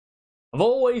I've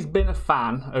always been a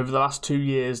fan over the last 2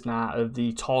 years now of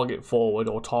the target forward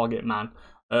or target man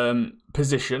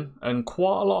position, and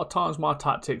quite a lot of times my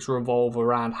tactics revolve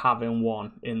around having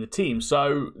one in the team.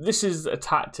 So this is a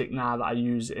tactic now that I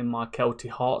use in my Kelty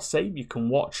Heart save. You can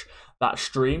watch that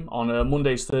stream on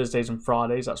Mondays, Thursdays and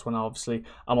Fridays. That's when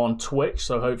I'm on Twitch,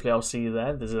 so hopefully I'll see you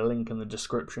there. There's a link in the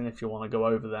description if you want to go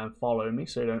over there and follow me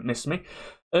so you don't miss me.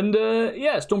 And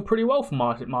yeah, it's done pretty well for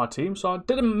my team. So I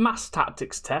did a mass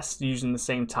tactics test using the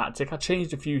same tactic. I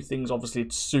changed a few things obviously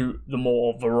to suit the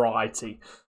more variety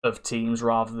of teams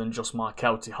rather than just my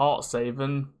Kelty Heart save,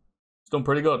 and it's done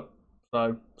pretty good.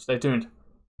 So stay tuned.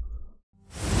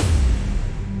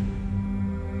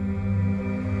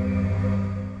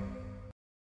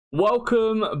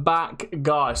 Welcome back,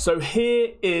 guys. So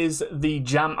here is the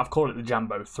I've called it the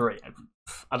Jambo 3.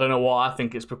 I don't know why. I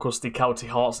think it's because the Kelty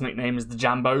Hearts nickname is the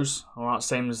Jambos. Alright,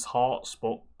 same as Hearts,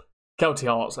 but Kelty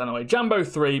Hearts. Anyway, Jambo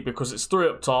 3 because it's 3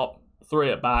 up top,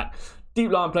 3 at back. Deep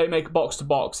line playmaker, box to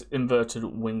box, inverted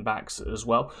wing backs as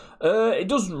well. It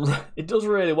does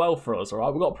really well for us. All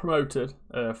right, we got promoted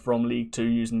from League 2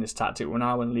 using this tactic. We're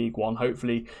now in League 1.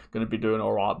 Hopefully, going to be doing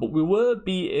all right. But we were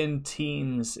beating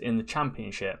teams in the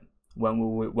Championship when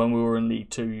we were in League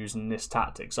 2 using this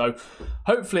tactic. So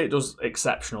hopefully it does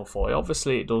exceptional for you.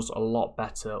 Obviously it does a lot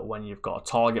better when you've got a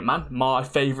target man. My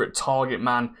favourite target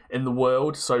man in the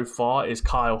world so far is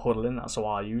Kyle Hudlin. That's who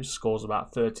I use. Scores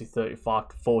about 30, 35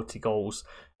 to 40 goals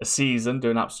a season,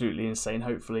 doing absolutely insane.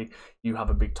 Hopefully you have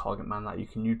a big target man that you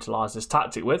can utilise this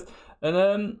tactic with.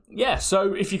 And yeah,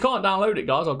 so if you can't download it,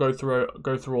 guys, I'll go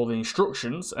through all the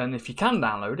instructions. And if you can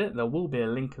download it, there will be a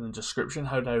link in the description.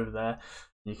 Head over there.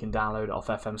 You can download it off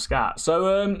FM Scat.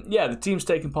 So, yeah, the teams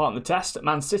taking part in the test: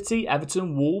 Man City,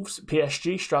 Everton, Wolves,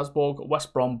 PSG, Strasbourg,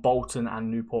 West Brom, Bolton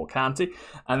and Newport County.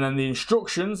 And then the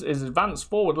instructions is advance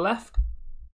forward left,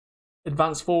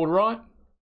 advance forward right,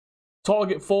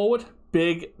 target forward,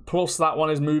 big, plus that one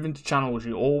is moving to channels.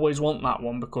 You always want that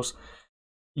one because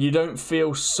you don't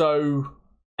feel so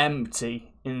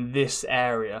empty in this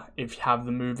area if you have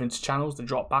the move into channels. They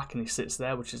drop back and he sits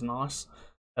there, which is nice.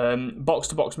 Box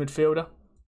to box midfielder,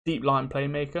 deep line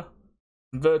playmaker,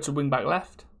 inverted wing back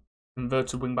left,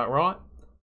 inverted wing back right,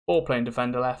 ball playing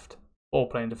defender left, ball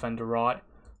playing defender right,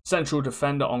 central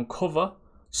defender on cover,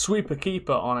 sweeper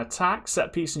keeper on attack,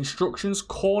 set piece instructions,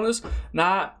 corners.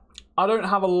 Now, I don't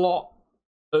have a lot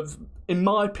of, in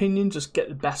my opinion, just get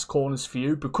the best corners for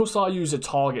you. Because I use a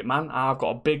target man, I've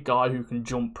got a big guy who can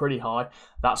jump pretty high.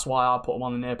 That's why I put him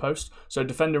on the near post. So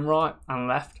defending right and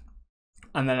left,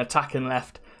 and then attacking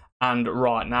left and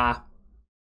right. Now,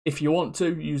 if you want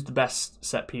to use the best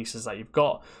set pieces that you've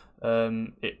got,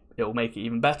 it'll make it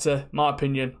even better. My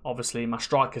opinion, obviously, my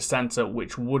striker centre,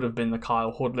 which would have been the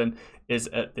Kyle Hudlin, is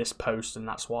at this post, and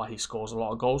that's why he scores a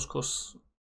lot of goals, because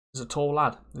he's a tall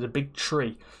lad. He's a big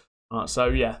tree. So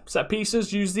yeah, set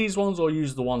pieces, use these ones or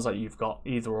use the ones that you've got,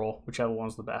 either or, whichever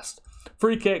one's the best.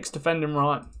 Free kicks, defending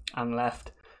right and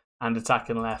left, and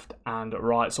attacking left and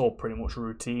right. It's all pretty much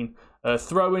routine.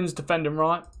 Throw-ins, defending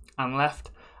right and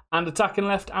left, and attacking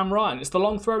left and right. And it's the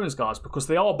long throw-ins, guys, because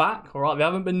they are back, all right? They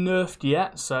haven't been nerfed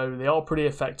yet, so they are pretty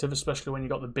effective, especially when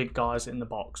you've got the big guys in the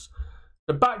box.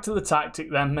 So back to the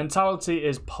tactic then. Mentality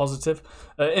is positive.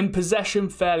 In possession,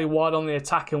 fairly wide on the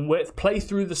attacking width. Play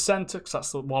through the centre, because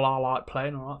that's what I like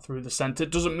playing, all right, through the centre.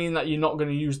 It doesn't mean that you're not going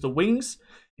to use the wings.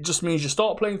 It just means you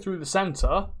start playing through the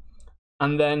centre,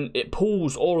 and then it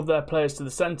pulls all of their players to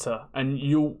the centre, and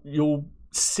you'll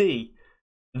see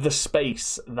the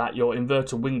space that your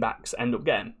inverted wing backs end up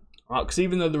getting, right? Because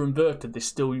even though they're inverted, they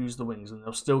still use the wings and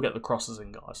they'll still get the crosses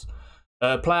in, guys.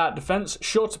 Play out defence,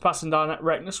 shorter passing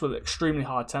directness with extremely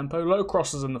high tempo, low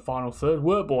crosses in the final third,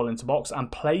 work ball into box, and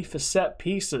play for set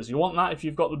pieces. You want that if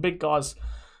you've got the big guys,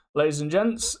 ladies and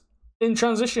gents. In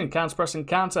transition, counter pressing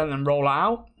counter and then roll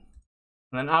out.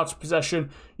 And then out of possession,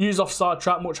 use offside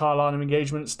trap, much higher line of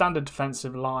engagement, standard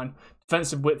defensive line.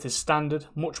 Defensive width is standard,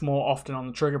 much more often on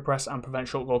the trigger press, and prevent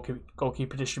short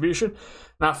goalkeeper distribution.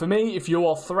 Now for me, if you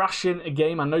are thrashing a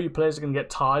game, I know your players are going to get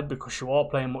tired because you are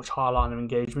playing much higher line of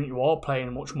engagement. You are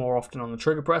playing much more often on the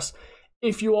trigger press.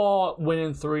 If you are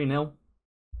winning 3-0,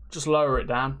 just lower it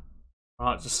down. All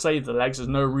right, just save the legs. There's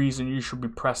no reason you should be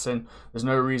pressing. There's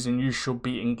no reason you should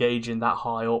be engaging that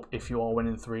high up if you are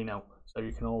winning 3-0. So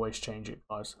you can always change it,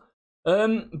 guys.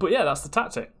 But yeah, that's the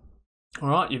tactic. All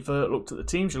right, you've looked at the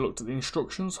teams, you looked at the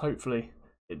instructions. Hopefully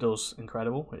it does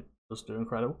incredible. It does do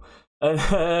incredible.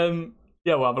 And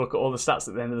yeah, we'll have a look at all the stats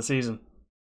at the end of the season.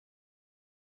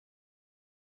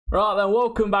 Right then,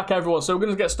 welcome back everyone. So we're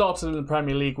going to get started in the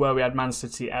Premier League, where we had Man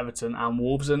City, Everton and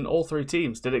Wolves, and all three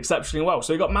teams did exceptionally well.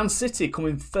 So you got Man City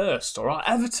coming first, all right?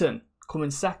 Everton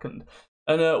coming second.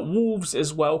 And Wolves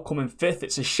as well coming fifth.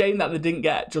 It's a shame that they didn't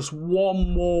get just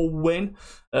one more win.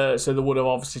 So they would have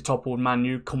obviously toppled Man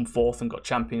U, come fourth and got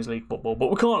Champions League football. But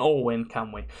we can't all win,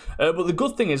 can we? But the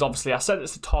good thing is, obviously, I said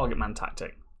it's a target man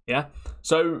tactic. Yeah,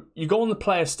 so you go on the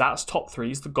player stats, top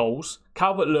threes, the goals.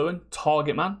 Calvert-Lewin,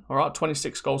 target man, all right,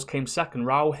 26 goals, came second.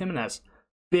 Raul Jimenez,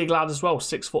 big lad as well,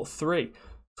 6'3",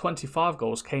 25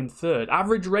 goals, came third.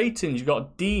 Average ratings, you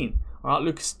got Dean, all right,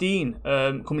 Lucas Dean,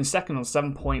 coming second on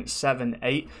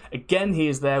 7.78. Again, he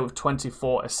is there with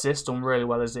 24 assists, done really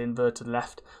well as the inverted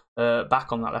left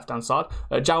back on that left-hand side.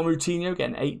 Jambo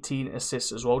getting 18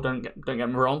 assists as well. Don't get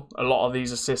me wrong. A lot of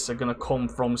these assists are going to come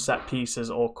from set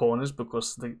pieces or corners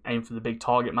because they aim for the big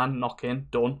target man. Knock in,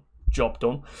 done. Job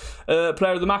done.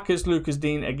 Player of the match is Lucas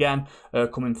Dean again,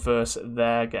 coming first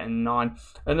there, getting 9.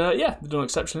 And yeah, they've done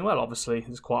exceptionally well. Obviously,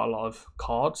 there's quite a lot of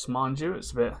cards, mind you.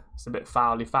 It's a bit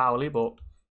fouly, but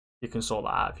you can sort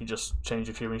that out if you just change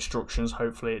a few instructions.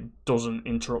 Hopefully, it doesn't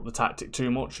interrupt the tactic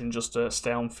too much and just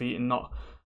stay on feet and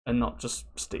not just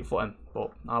stick footing.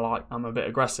 But I'm a bit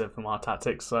aggressive for my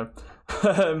tactics, so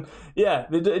yeah,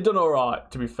 they've done all right.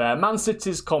 To be fair, Man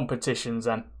City's competitions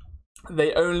then.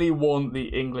 They only won the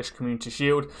English Community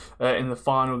Shield. In the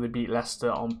final, they beat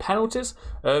Leicester on penalties.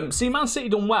 See, Man City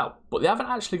done well, but they haven't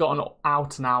actually got an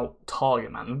out-and-out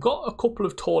target man. They've got a couple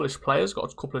of tallish players,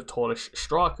 got a couple of tallish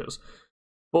strikers,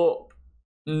 but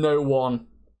no one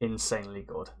insanely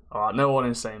good. All right, no one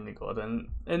insanely good.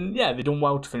 And yeah, they done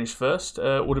well to finish first.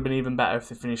 Would have been even better if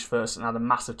they finished first and had a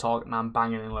massive target man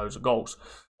banging in loads of goals.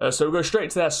 So we'll go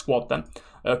straight to their squad then.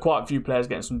 Quite a few players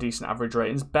getting some decent average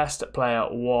ratings. Best player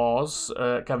was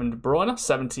Kevin De Bruyne,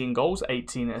 17 goals,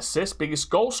 18 assists. Biggest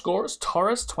goal scorers,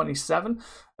 Torres, 27.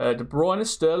 De Bruyne,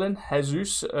 Sterling,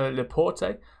 Jesus,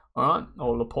 Laporte, all right,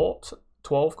 or Laporte,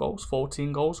 12 goals,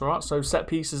 14 goals, all right. So set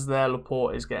pieces there,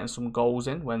 Laporte is getting some goals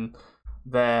in when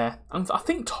they're... And I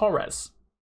think Torres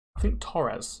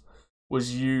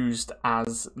was used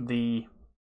as the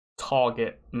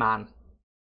target man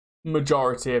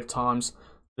majority of times.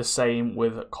 The same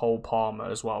with Cole Palmer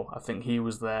as well. I think he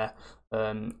was there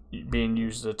being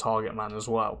used as a target man as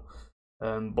well.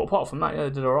 But apart from that, yeah,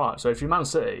 they did all right. So if you're Man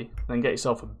City, then get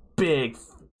yourself a big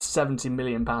 £70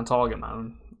 million target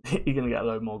man. You're going to get a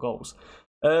load more goals.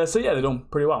 So yeah, they've done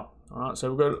pretty well. All right,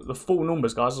 so we'll go to the full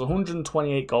numbers, guys. There's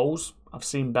 128 goals. I've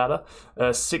seen better.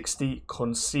 60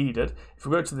 conceded. If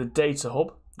we go to the data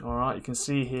hub, all right, you can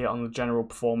see here on the general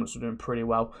performance, we're doing pretty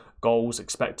well. Goals,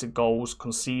 expected goals,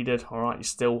 conceded. All right, you're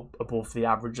still above the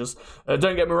averages.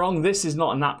 Don't get me wrong, this is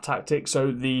not a nap tactic,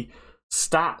 so the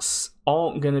stats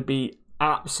aren't going to be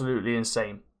absolutely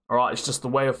insane. All right, it's just the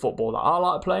way of football that I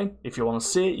like playing. If you want to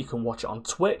see it, you can watch it on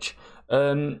Twitch.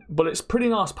 But it's pretty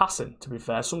nice passing, to be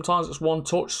fair. Sometimes it's one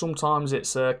touch, sometimes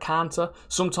it's a canter,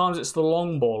 sometimes it's the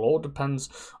long ball. All depends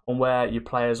on where your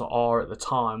players are at the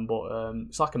time. But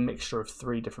it's like a mixture of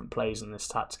 3 different plays in this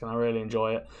tactic, and I really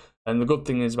enjoy it. And the good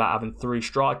thing is about having 3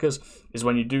 strikers is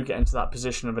when you do get into that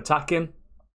position of attacking,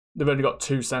 they've only got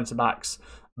 2 centre-backs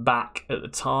back at the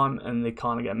time, and they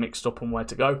kind of get mixed up on where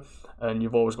to go. And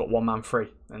you've always got one man free,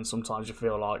 and sometimes you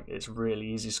feel like it's really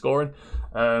easy scoring.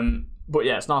 But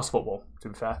yeah, it's nice football, to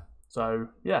be fair. So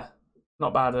yeah,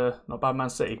 not bad Man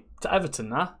City. To Everton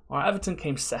now. All right, Everton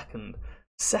came second.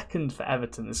 Second for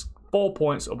Everton. There's 4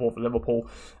 points above Liverpool,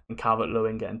 and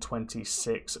Calvert-Lewin getting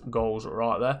 26 goals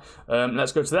right there.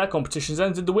 Let's go to their competitions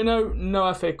then. Did the winner?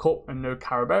 No FA Cup and no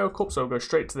Carabao Cup, so we'll go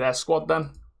straight to their squad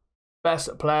then.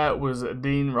 Best player was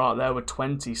Dean right there with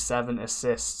 27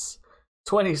 assists.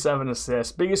 27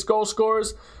 assists. Biggest goal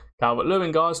scorers?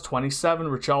 Calvert-Lewin, guys, 27.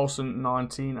 Richarlison,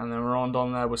 19. And then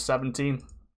Rondon there was 17.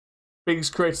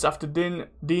 Biggest creators after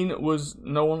Dean was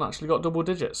no one actually got double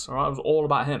digits. All right, it was all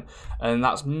about him. And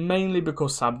that's mainly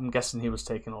because I'm guessing he was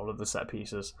taking all of the set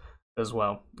pieces as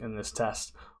well in this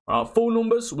test. All right, full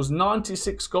numbers was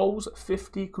 96 goals,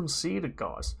 50 conceded,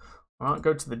 guys. All right,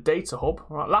 go to the data hub.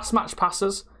 All right, last match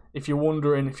passes, if you're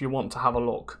wondering if you want to have a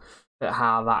look at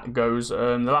how that goes.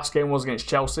 The last game was against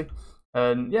Chelsea,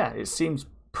 and yeah, it seems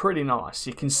pretty nice.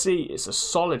 You can see it's a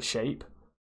solid shape.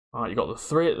 All right, you got the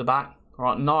 3 at the back. All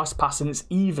right, nice passing. It's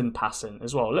even passing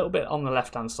as well. A little bit on the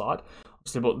left-hand side,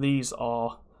 obviously, but these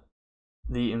are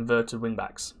the inverted wing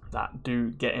backs that do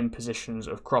get in positions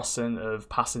of crossing, of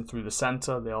passing through the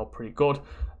centre. They are pretty good,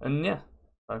 and yeah,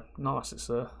 so nice. It's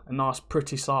a nice,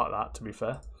 pretty sight, that, to be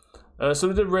fair. So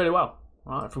they did really well.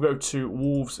 All right, if we go to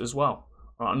Wolves as well.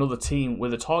 Right, another team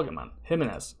with a target man,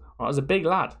 Jimenez. Right, he's a big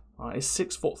lad. Right, he's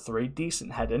 6'3",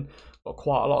 decent heading, got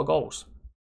quite a lot of goals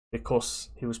because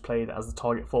he was played as the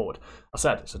target forward. I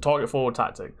said it's a target forward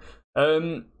tactic.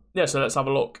 yeah, so let's have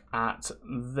a look at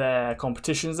their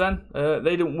competitions then.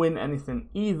 They didn't win anything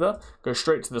either. Go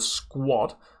straight to the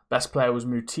squad. Best player was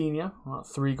Moutinho,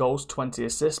 3 goals, 20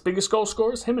 assists. Biggest goal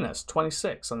scorers, Jimenez,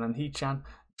 26. And then Hichan,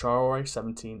 Traore,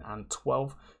 17 and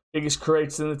 12. Biggest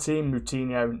creators in the team,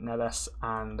 Moutinho, Neves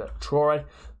and Traore,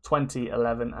 20,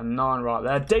 11 and 9 right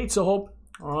there. Data Hub,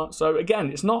 alright, so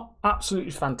again, it's not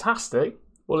absolutely fantastic.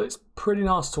 Well, it's pretty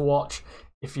nice to watch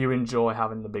if you enjoy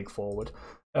having the big forward.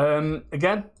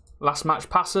 Again, last match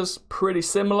passes, pretty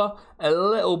similar. A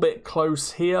little bit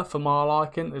close here for my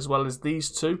liking, as well as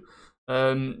these two.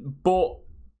 But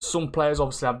some players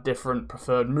obviously have different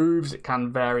preferred moves. It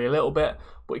can vary a little bit,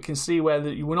 but you can see where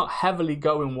you were not heavily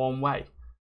going one way.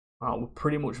 We're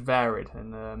pretty much varied,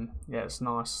 and yeah, it's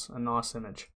nice, a nice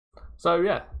image. So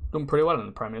yeah, done pretty well in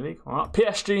the Premier League. All right,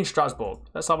 PSG and Strasbourg.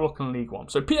 Let's have a look in League One.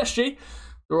 So PSG,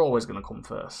 they're always going to come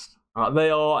first.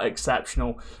 They are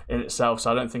exceptional in itself,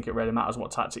 so I don't think it really matters what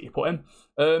tactic you put in.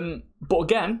 But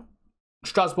again,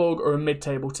 Strasbourg are a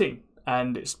mid-table team,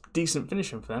 and it's decent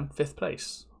finishing for them, 5th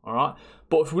place. All right,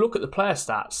 but if we look at the player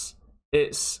stats,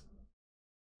 it's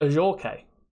Ajorque.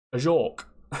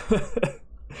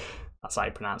 That's how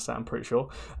you pronounce that, I'm pretty sure.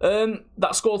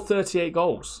 That scored 38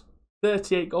 goals.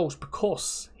 38 goals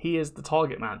because he is the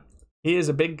target man. He is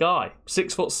a big guy.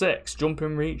 6'6",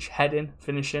 jumping reach, heading,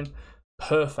 finishing.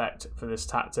 Perfect for this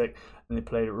tactic. And they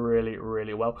played really,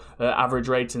 really well. Average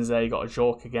ratings there, you got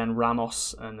Ajorque again,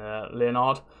 Ramos and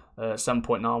Leonard.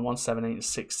 7.91, 7.8 and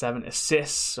 6.7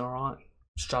 assists. All right.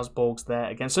 Strasbourg's there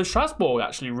again. So Strasbourg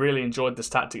actually really enjoyed this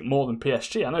tactic more than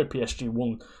PSG. I know PSG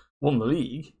won the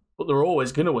league, but they're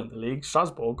always going to win the league.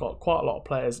 Strasbourg got quite a lot of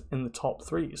players in the top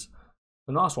 3s.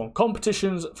 A nice one.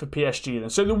 Competitions for PSG then.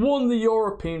 So they won the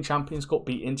European Champions Cup,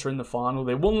 beat Inter in the final.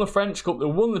 They won the French Cup, they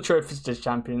won the Trophies to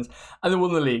Champions, and they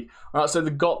won the league. All right, so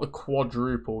they got the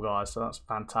quadruple, guys. So that's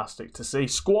fantastic to see.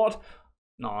 Squad,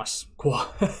 nice.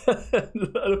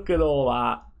 Look at all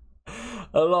that.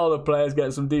 A lot of players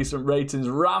getting some decent ratings.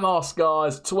 Ramos,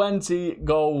 guys, 20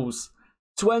 goals.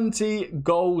 20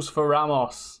 goals for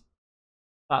Ramos.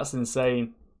 That's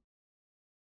insane.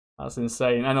 That's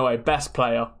insane. Anyway, best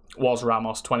player was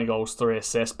Ramos, 20 goals, 3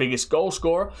 assists. Biggest goal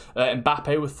scorer,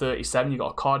 Mbappe with 37. You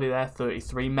got Icardi there,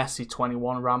 33. Messi,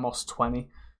 21. Ramos, 20.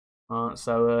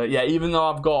 So, yeah, even though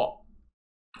I've got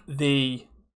the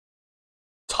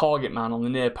target man on the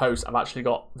near post, I've actually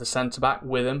got the centre-back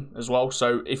with him as well.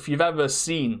 So if you've ever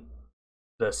seen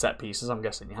the set pieces, I'm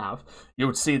guessing you have, you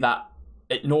would see that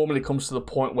it normally comes to the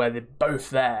point where they're both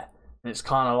there. And it's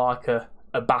kind of like a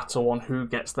battle on who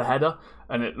gets the header.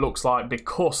 And it looks like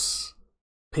because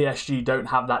PSG don't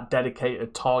have that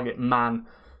dedicated target man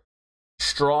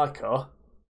striker,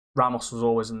 Ramos was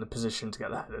always in the position to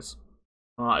get the headers.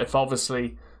 If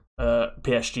obviously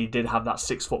PSG did have that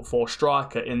 6'4"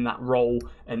 striker in that role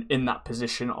and in that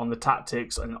position on the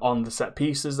tactics and on the set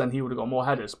pieces, then he would have got more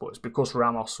headers. But it's because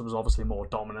Ramos was obviously more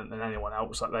dominant than anyone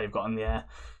else that they've got in the air.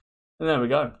 And there we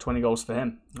go, 20 goals for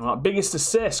him. All right, biggest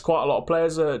assist, quite a lot of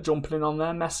players are jumping in on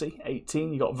there. Messi,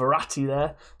 18. You got Verratti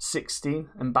there, 16.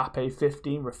 Mbappe,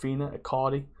 15. Rafinha,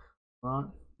 Icardi. All right,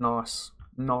 nice.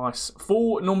 Nice.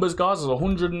 Full numbers, guys, is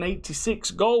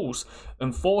 186 goals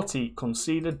and 40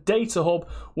 conceded. Data Hub,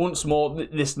 once more,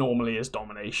 this normally is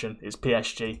domination. It's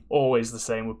PSG. Always the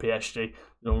same with PSG.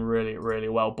 Done really, really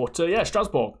well. But yeah,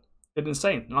 Strasbourg did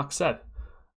insane. Like I said,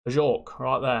 Ajorque,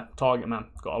 right there, target man,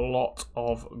 got a lot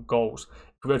of goals.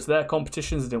 If we go to their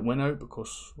competitions, they didn't win out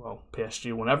because, well,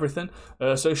 PSG won everything.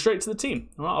 So straight to the team.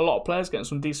 All right, a lot of players getting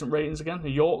some decent ratings again.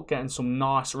 York getting some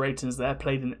nice ratings there.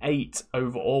 Played in 8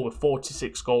 overall with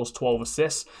 46 goals, 12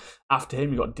 assists. After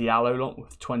him, you got Diallo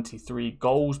with 23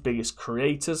 goals. Biggest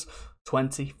creators,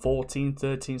 20, 14,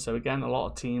 13. So again, a lot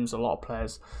of teams, a lot of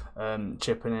players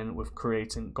chipping in with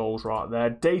creating goals right there.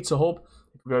 Data Hub,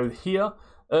 if we go here.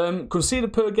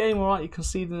 Conceded per game, all right, you're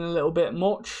conceding a little bit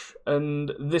much,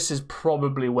 and this is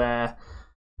probably where,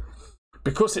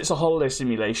 because it's a holiday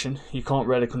simulation, you can't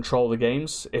really control the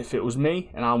games. If it was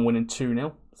me and I'm winning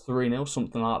 2-0, 3-0,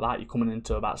 something like that, you're coming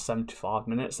into about 75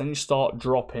 minutes, then you start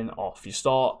dropping off. You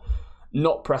start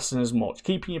not pressing as much,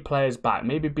 keeping your players back,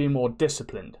 maybe being more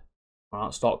disciplined. All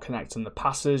right, start connecting the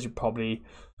passes, you probably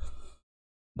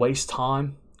waste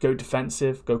time. Go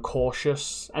defensive, go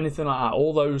cautious, anything like that.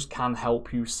 All those can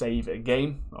help you save a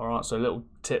game. All right, so little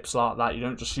tips like that. You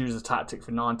don't just use the tactic for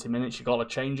 90 minutes. You got to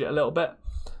change it a little bit.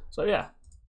 So yeah,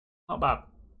 not bad,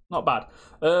 not bad.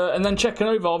 And then checking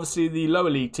over, obviously the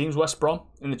lower league teams. West Brom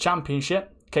in the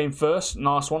Championship came first.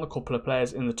 Nice one. A couple of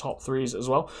players in the top 3s as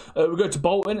well. We go to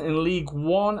Bolton in League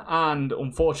One, and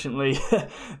unfortunately,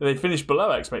 they finished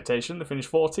below expectation. They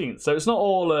finished 14th. So it's not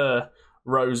all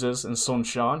roses and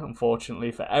sunshine,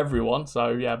 unfortunately for everyone. So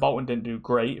yeah, Bolton didn't do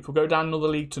great. If we go down another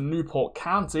league to Newport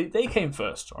County, they came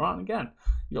first. All right, and again,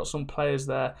 you got some players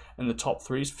there in the top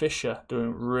threes. Fisher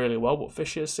doing really well, but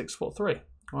Fisher is 6'3".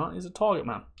 All right, he's a target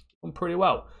man, done pretty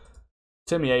well.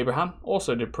 Timmy Abraham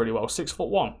also did pretty well,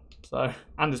 6'1". So,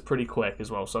 and is pretty quick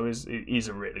as well. So he's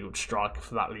a really good striker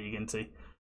for that league, isn't he?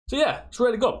 So yeah, it's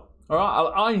really good. All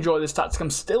right, I enjoy this tactic. I'm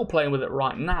still playing with it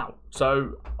right now.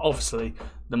 So obviously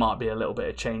there might be a little bit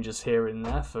of changes here and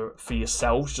there for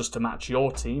yourselves just to match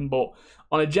your team. But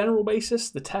on a general basis,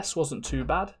 the test wasn't too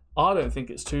bad. I don't think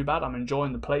it's too bad. I'm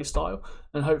enjoying the play style,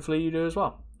 and hopefully you do as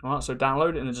well. All right, so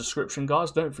download it in the description,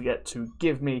 guys. Don't forget to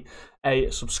give me a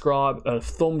subscribe, a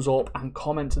thumbs up, and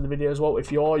comment to the video as well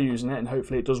if you are using it, and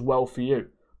hopefully it does well for you.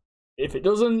 If it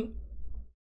doesn't,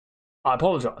 I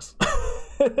apologise.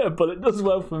 But it does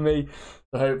well for me,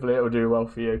 so hopefully it will do well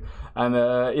for you. And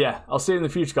yeah, I'll see you in the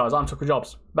future, guys. I'm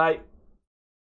TookaJobs. Bye.